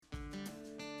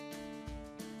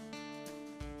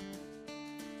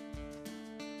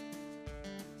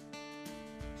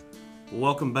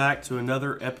Welcome back to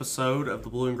another episode of the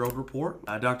Blue and Gold Report.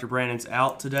 Dr. Brandon's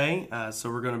out today,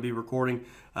 so we're going to be recording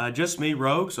just me,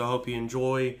 Rogue. So I hope you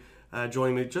enjoy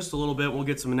joining me just a little bit. We'll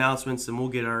get some announcements and we'll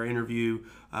get our interview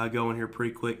going here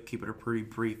pretty quick. Keep it a pretty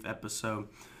brief episode.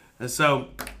 And so,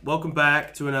 welcome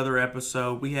back to another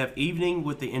episode. We have Evening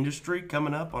with the Industry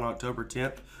coming up on October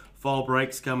 10th. Fall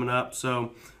break's coming up,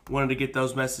 so wanted to get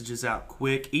those messages out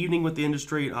quick. Evening with the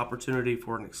Industry, an opportunity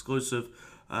for an exclusive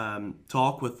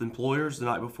talk with employers the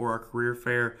night before our career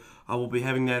fair. I will be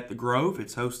having that at the Grove.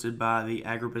 It's hosted by the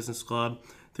Agribusiness Club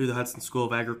through the Hudson School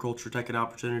of Agriculture. Take an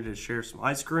opportunity to share some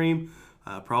ice cream,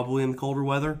 probably in the colder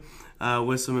weather,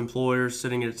 with some employers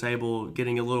sitting at a table,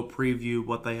 getting a little preview of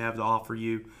what they have to offer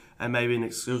you, and maybe an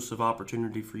exclusive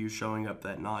opportunity for you showing up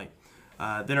that night.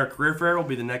 Then our career fair will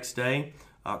be the next day,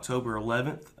 October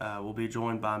 11th. We'll be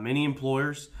joined by many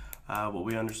employers. What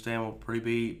we understand will probably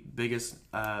be biggest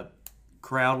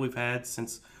crowd we've had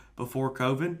since before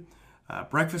COVID.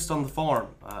 Breakfast on the Farm,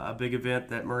 a big event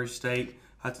that Murray State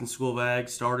Hudson School of Ag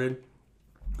started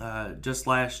just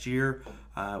last year,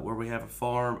 where we have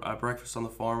a breakfast on the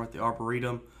farm at the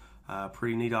Arboretum.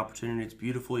 Pretty neat opportunity. It's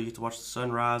beautiful. You get to watch the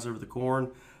sunrise over the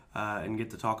corn and get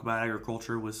to talk about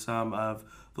agriculture with some of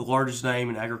the largest name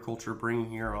in agriculture bringing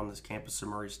here on this campus of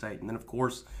Murray State. And then, of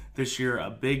course, this year,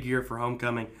 a big year for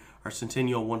homecoming, our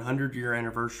Centennial 100-year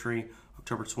anniversary,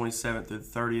 October 27th through the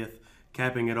 30th,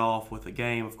 capping it off with a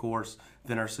game, of course,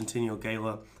 then our Centennial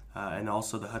Gala, and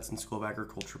also the Hudson School of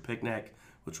Agriculture Picnic,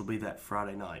 which will be that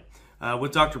Friday night.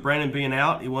 With Dr. Brandon being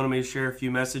out, he wanted me to share a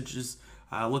few messages.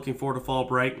 Looking forward to fall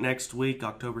break next week,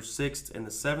 October 6th and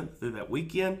the 7th, through that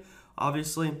weekend.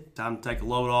 Obviously, time to take a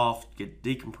load off,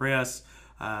 decompress,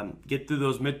 get through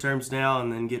those midterms now,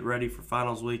 and then get ready for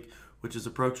finals week, which is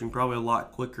approaching probably a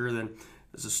lot quicker than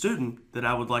as a student that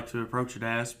I would like to approach it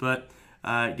as, but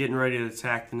getting ready to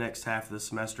attack the next half of the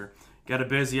semester. Got a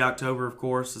busy October, of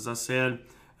course, as I said.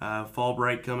 Fall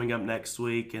break coming up next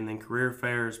week, and then career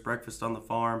fairs, breakfast on the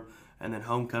farm, and then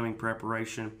homecoming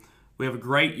preparation. We have a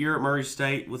great year at Murray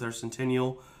State with our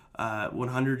Centennial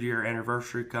 100-year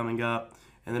anniversary coming up.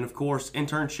 And then, of course,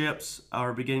 internships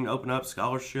are beginning to open up.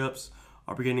 Scholarships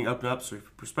are beginning to open up. So if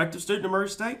you're a prospective student at Murray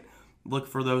State, look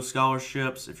for those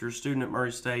scholarships. If you're a student at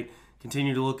Murray State,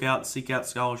 continue to look out and seek out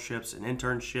scholarships and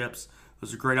internships.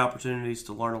 Those are great opportunities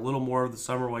to learn a little more of the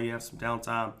summer while you have some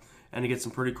downtime and to get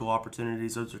some pretty cool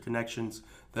opportunities. Those are connections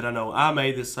that I know I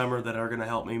made this summer that are going to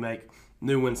help me make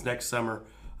new ones next summer.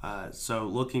 So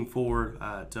looking forward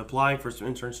to applying for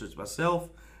some internships myself,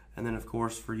 and then, of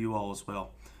course, for you all as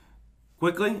well.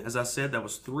 Quickly, as I said, that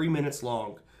was 3 minutes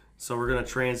long. So we're going to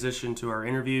transition to our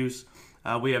interviews.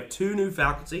 We have two new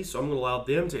faculty, so I'm going to allow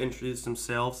them to introduce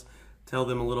themselves, tell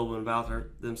them a little bit about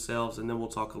themselves, and then we'll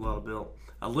talk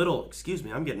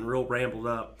I'm getting real rambled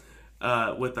up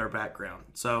with our background.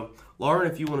 So,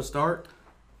 Lauren, if you want to start.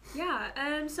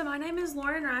 Yeah, so my name is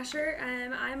Lauren Rasher.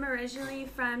 I'm originally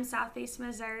from Southeast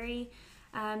Missouri,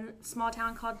 small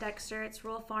town called Dexter. It's a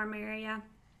rural farm area.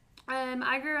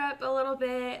 I grew up a little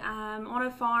bit on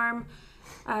a farm.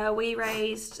 We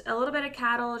raised a little bit of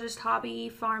cattle, just hobby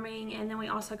farming, and then we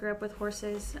also grew up with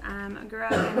horses. I grew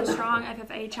up in a strong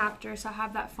FFA chapter, so I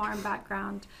have that farm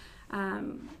background.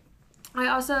 I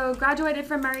also graduated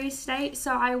from Murray State,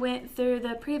 so I went through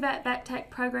the pre-vet vet tech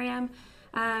program.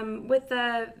 With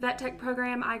the vet tech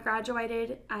program, I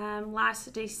graduated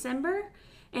last December.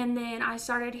 And then I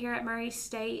started here at Murray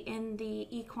State in the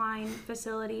equine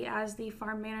facility as the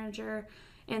farm manager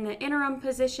in the interim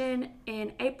position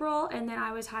in April, and then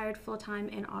I was hired full-time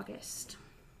in August.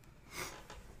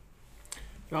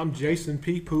 I'm Jason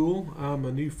P. Poole. I'm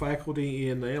a new faculty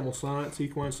in the Animal Science,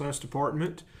 Equine Science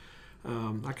Department.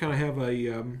 I kind of have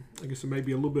I guess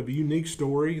maybe a little bit of a unique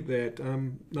story that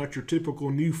I'm not your typical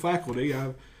new faculty.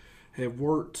 I have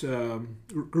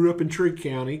grew up in Trigg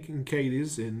County in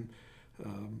Cadiz, and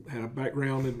had a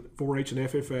background in 4-H and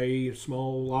FFA,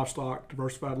 small livestock,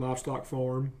 diversified livestock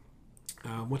farm.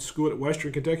 Went to school at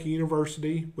Western Kentucky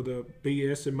University with a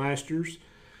BS and Master's.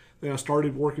 Then I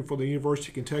started working for the University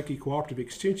of Kentucky Cooperative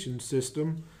Extension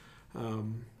System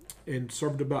and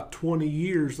served about 20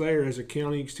 years there as a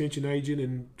county extension agent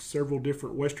in several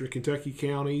different Western Kentucky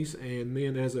counties, and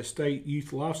then as a state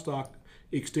youth livestock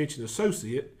extension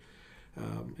associate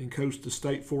and coached the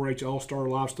state 4-H All-Star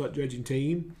Livestock Judging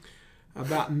Team.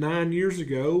 About 9 years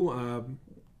ago,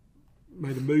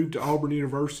 made a move to Auburn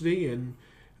University and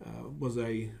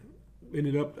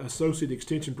ended up associate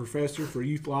extension professor for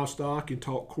youth livestock and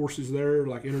taught courses there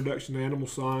like Introduction to Animal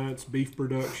Science, beef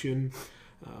production,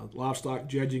 livestock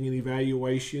judging and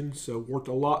evaluation. So worked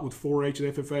a lot with 4-H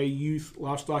and FFA youth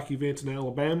livestock events in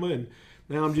Alabama, and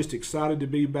now I'm just excited to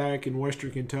be back in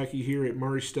Western Kentucky here at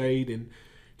Murray State, and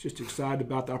just excited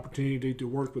about the opportunity to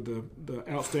work with the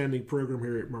outstanding program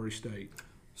here at Murray State.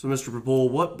 So, Mr. Prabul,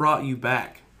 what brought you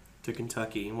back to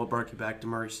Kentucky, and what brought you back to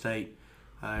Murray State,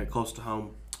 close to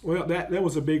home? Well, that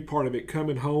was a big part of it,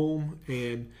 coming home.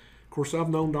 And, of course, I've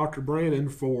known Dr. Brannon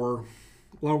for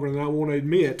longer than I want to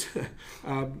admit.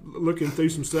 Looking through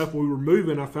some stuff when we were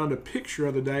moving, I found a picture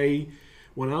of the day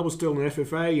when I was still in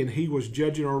FFA, and he was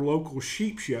judging our local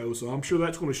sheep show. So I'm sure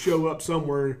that's going to show up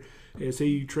somewhere as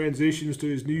he transitions to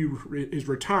his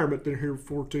retirement. Been here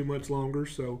for 2 months longer.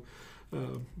 So,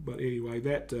 but anyway,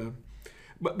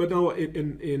 but no.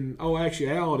 In all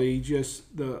actuality,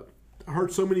 I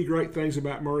heard so many great things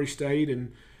about Murray State,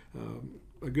 and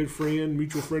a good friend,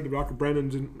 mutual friend of Dr.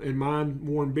 Brannon's and mine,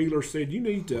 Warren Beeler, said, you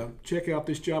need to check out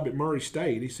this job at Murray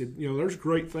State. He said, there's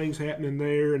great things happening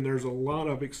there, and there's a lot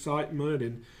of excitement.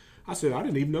 And I said, I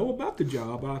didn't even know about the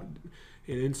job.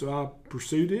 And so I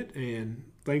pursued it, and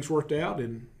things worked out,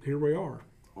 and here we are.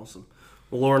 Awesome.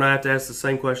 Well, Lauren, I have to ask the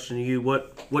same question to you.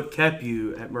 What kept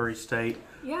you at Murray State?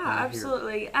 Yeah,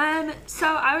 absolutely. So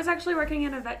I was actually working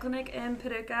in a vet clinic in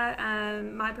Paducah.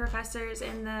 My professors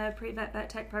in the pre-vet vet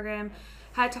tech program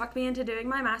had talked me into doing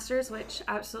my master's, which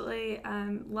absolutely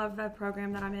love the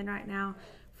program that I'm in right now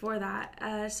for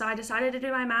that. So I decided to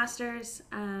do my master's.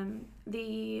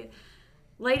 The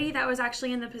lady that was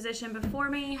actually in the position before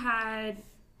me had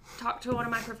talked to one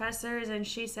of my professors, and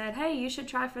she said, hey, you should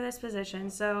try for this position.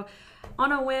 So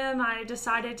on a whim, I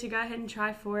decided to go ahead and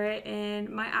try for it, and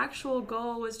my actual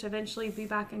goal was to eventually be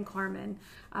back in Carmen,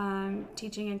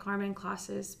 teaching in Carmen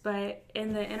classes. But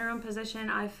in the interim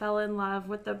position, I fell in love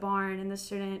with the barn and the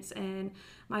students and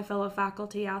my fellow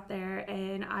faculty out there,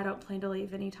 and I don't plan to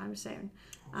leave anytime soon.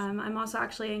 I'm also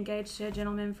actually engaged to a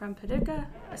gentleman from Paducah,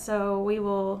 so we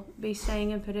will be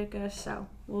staying in Paducah, so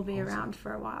we'll be around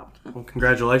for a while. Well,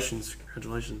 congratulations.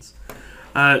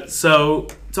 So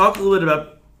talk a little bit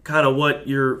about kind of what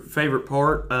your favorite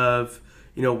part of,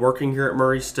 working here at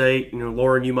Murray State.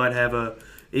 Lauren, you might have a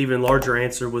even larger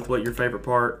answer with what your favorite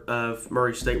part of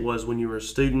Murray State was when you were a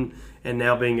student, and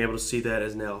now being able to see that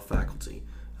as now a faculty.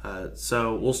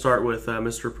 So we'll start with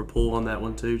Mr. Prabul on that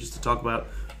one too, just to talk about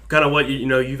kind of what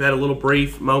you've had a little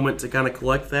brief moment to kind of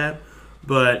collect that,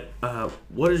 but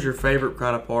what is your favorite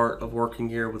kind of part of working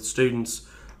here with students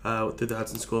through the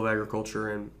Hudson School of Agriculture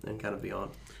and kind of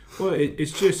beyond? Well,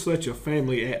 it's just such a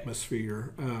family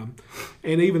atmosphere,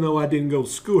 and even though I didn't go to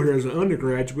school here as an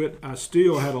undergraduate, I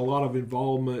still had a lot of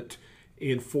involvement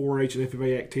in 4-H and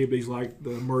FFA activities like the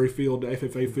Murray Field Day,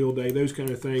 FFA Field Day, those kind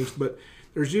of things. But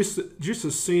there's just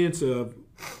a sense of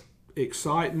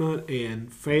excitement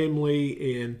and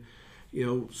family, and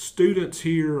students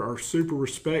here are super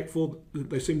respectful.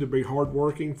 They seem to be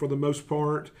hardworking for the most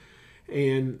part,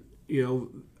 and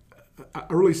I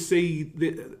really see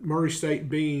Murray State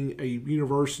being a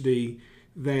university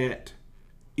that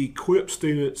equips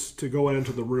students to go out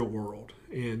into the real world,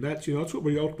 and that's what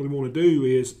we ultimately want to do,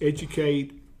 is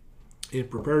educate and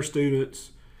prepare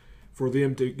students for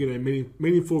them to get a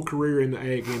meaningful career in the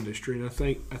ag industry. And I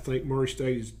think Murray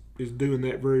State is doing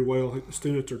that very well. I think the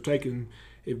students are taking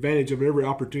advantage of every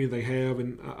opportunity they have,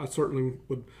 and I certainly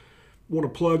would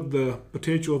want to plug the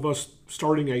potential of us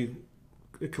starting a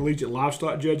collegiate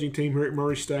livestock judging team here at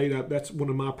Murray State. That's one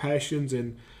of my passions,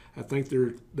 and I think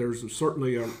there's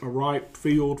certainly a ripe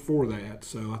field for that.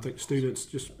 So I think students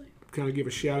just kind of give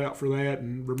a shout out for that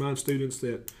and remind students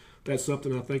that that's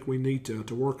something I think we need to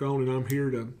work on, and I'm here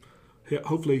to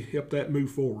hopefully help that move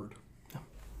forward.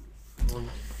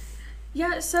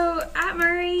 Yeah, so at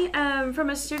Murray,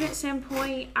 from a student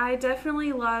standpoint, I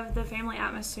definitely love the family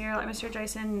atmosphere, like Mr.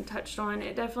 Jason touched on.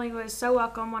 It definitely was so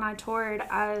welcome when I toured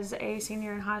as a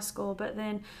senior in high school, but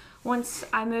then once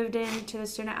I moved into the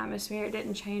student atmosphere, it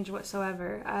didn't change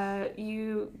whatsoever.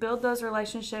 You build those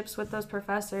relationships with those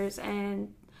professors,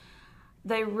 and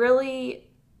they really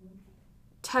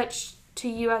touch to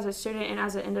you as a student and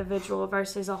as an individual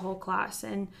versus a whole class.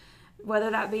 And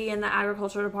whether that be in the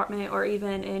agricultural department or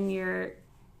even in your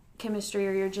chemistry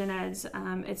or your gen eds,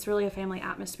 it's really a family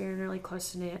atmosphere and really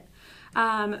close knit.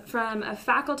 From a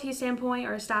faculty standpoint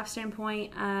or a staff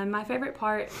standpoint, my favorite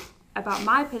part about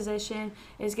my position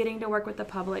is getting to work with the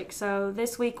public. So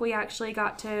this week we actually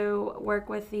got to work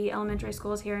with the elementary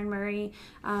schools here in Murray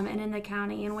and in the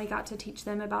county, and we got to teach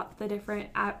them about the different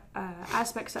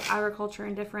aspects of agriculture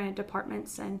in different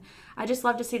departments. And I just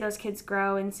love to see those kids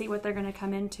grow and see what they're going to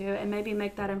come into and maybe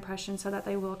make that impression so that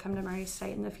they will come to Murray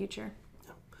State in the future.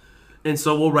 And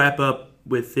so we'll wrap up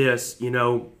with this.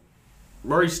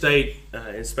 Murray State,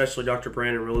 especially Dr.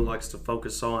 Brannon, really likes to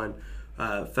focus on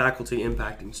faculty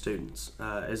impacting students.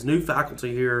 As new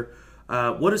faculty here,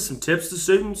 what are some tips to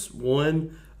students?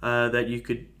 One, that you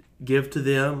could give to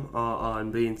them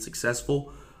on being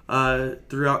successful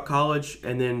throughout college,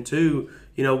 and then two,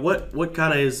 what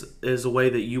kind of is a way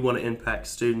that you want to impact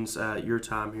students your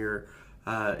time here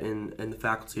in the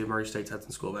faculty of Murray State's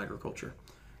Hudson School of Agriculture.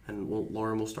 And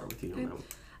Lauren, we'll start with you on that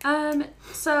one.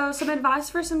 So some advice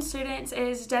for some students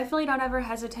is definitely don't ever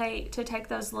hesitate to take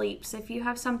those leaps. If you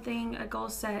have a goal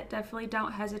set, definitely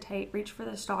don't hesitate. Reach for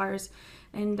the stars,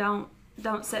 and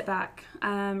don't sit back.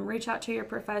 Reach out to your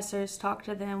professors, talk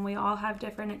to them. We all have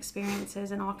different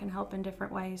experiences and all can help in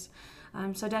different ways.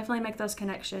 So definitely make those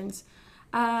connections.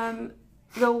 The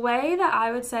way that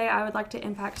I would say I would like to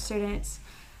impact students,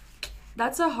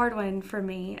 that's a hard one for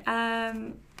me.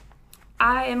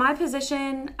 In my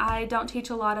position, I don't teach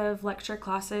a lot of lecture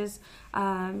classes,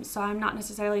 so I'm not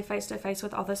necessarily face-to-face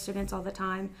with all the students all the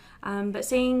time. But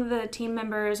seeing the team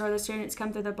members or the students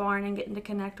come through the barn and getting to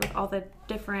connect with all the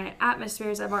different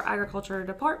atmospheres of our agriculture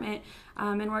department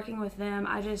and working with them,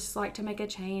 I just like to make a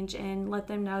change and let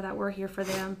them know that we're here for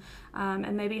them,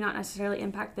 and maybe not necessarily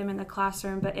impact them in the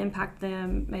classroom, but impact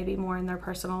them maybe more in their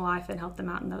personal life and help them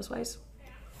out in those ways.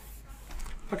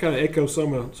 I kind of echo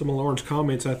some of Lauren's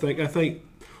comments. I think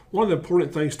one of the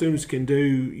important things students can do,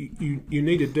 you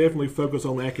need to definitely focus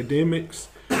on academics,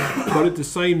 but at the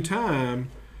same time,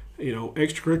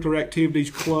 extracurricular activities,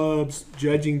 clubs,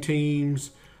 judging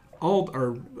teams, all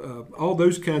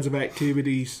those kinds of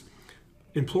activities.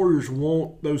 Employers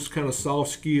want those kind of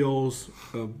soft skills,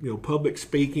 public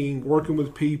speaking, working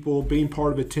with people, being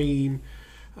part of a team.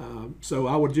 So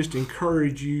I would just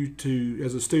encourage you to,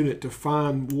 as a student, to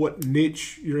find what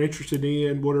niche you're interested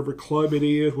in, whatever club it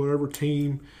is, whatever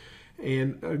team.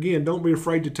 And again, don't be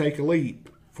afraid to take a leap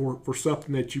for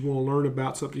something that you want to learn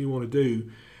about, something you want to do.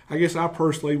 I guess I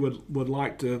personally would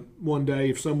like to, one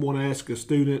day, if someone asks a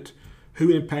student,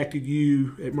 who impacted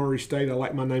you at Murray State, I'd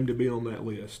like my name to be on that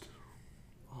list.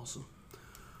 Awesome.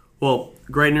 Well,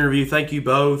 great interview. Thank you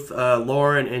both,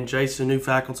 Lauren and Jason, new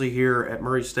faculty here at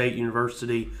Murray State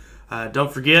University.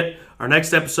 Don't forget, our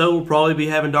next episode will probably be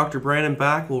having Dr. Brannon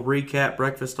back. We'll recap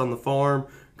Breakfast on the Farm,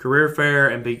 Career Fair,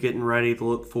 and be getting ready to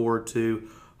look forward to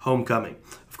homecoming.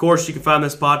 Of course, you can find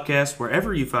this podcast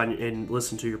wherever you find and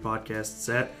listen to your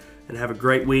podcasts at. And have a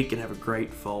great week and have a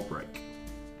great fall break.